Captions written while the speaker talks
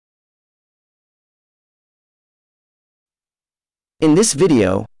In this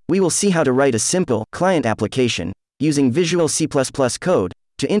video, we will see how to write a simple client application using Visual C++ code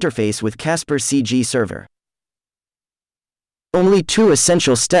to interface with CasparCG server. Only two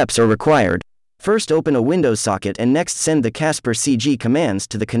essential steps are required. First, open a Windows socket and next send the CasparCG commands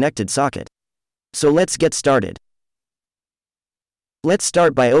to the connected socket. So let's get started. Let's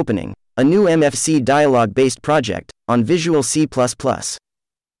start by opening a new MFC dialog-based project on Visual C++.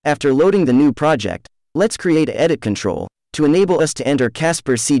 After loading the new project, let's create an edit control to enable us to enter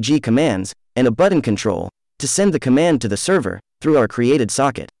CasparCG commands and a button control to send the command to the server through our created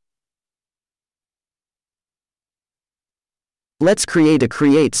socket. Let's create a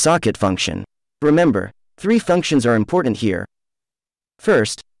create socket function. Remember, three functions are important here.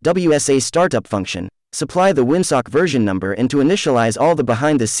 First, WSA startup function. Supply the WinSock version number and to initialize all the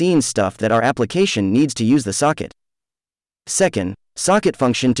behind-the-scenes stuff that our application needs to use the socket. Second, socket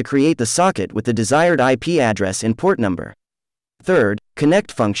function to create the socket with the desired IP address and port number. Third,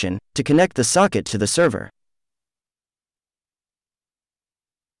 connect function to connect the socket to the server.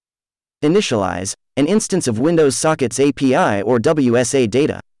 Initialize an instance of Windows Sockets API or WSA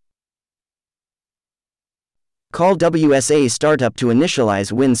data. Call WSA startup to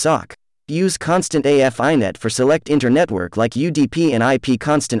initialize WinSock. Use constant AF inet for select internetwork like UDP and IP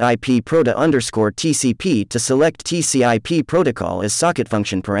constant IP proto _TCP to select TCP protocol as socket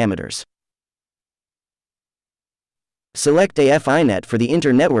function parameters. Select AF inet for the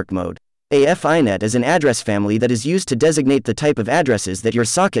internetwork mode. AF inet is an address family that is used to designate the type of addresses that your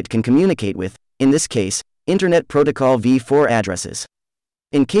socket can communicate with, in this case, Internet Protocol v4 addresses.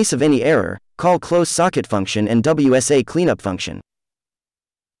 In case of any error, call close socket function and WSA cleanup function.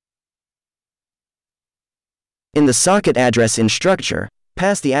 In the socket address in structure,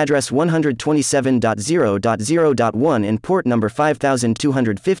 pass the address 127.0.0.1 and port number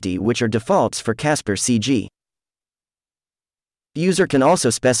 5250, which are defaults for CasparCG. User can also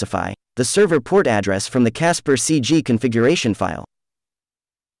specify the server port address from the CasparCG configuration file.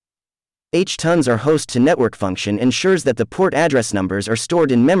 htons or host to network function ensures that the port address numbers are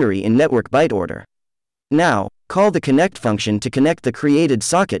stored in memory in network byte order. Now, call the connect function to connect the created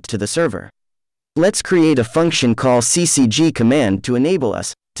socket to the server. Let's create a function called CCG command to enable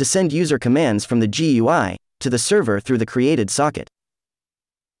us to send user commands from the GUI to the server through the created socket.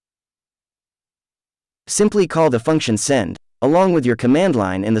 Simply call the function send, along with your command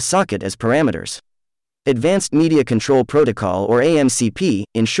line and the socket as parameters. Advanced Media Control Protocol or AMCP,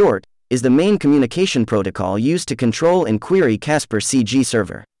 in short, is the main communication protocol used to control and query CasparCG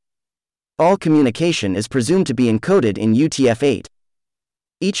server. All communication is presumed to be encoded in UTF-8.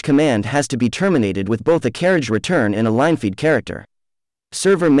 Each command has to be terminated with both a carriage return and a linefeed character.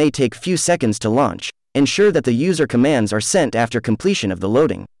 Server may take few seconds to launch. Ensure that the user commands are sent after completion of the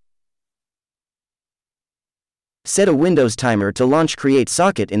loading. Set a Windows timer to launch create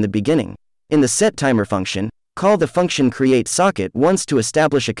socket in the beginning. In the set timer function, call the function create socket once to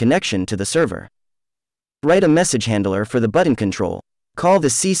establish a connection to the server. Write a message handler for the button control. Call the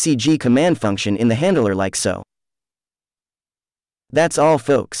CCG command function in the handler like so. That's all,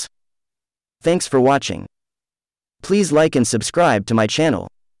 folks. Thanks for watching. Please like and subscribe to my channel.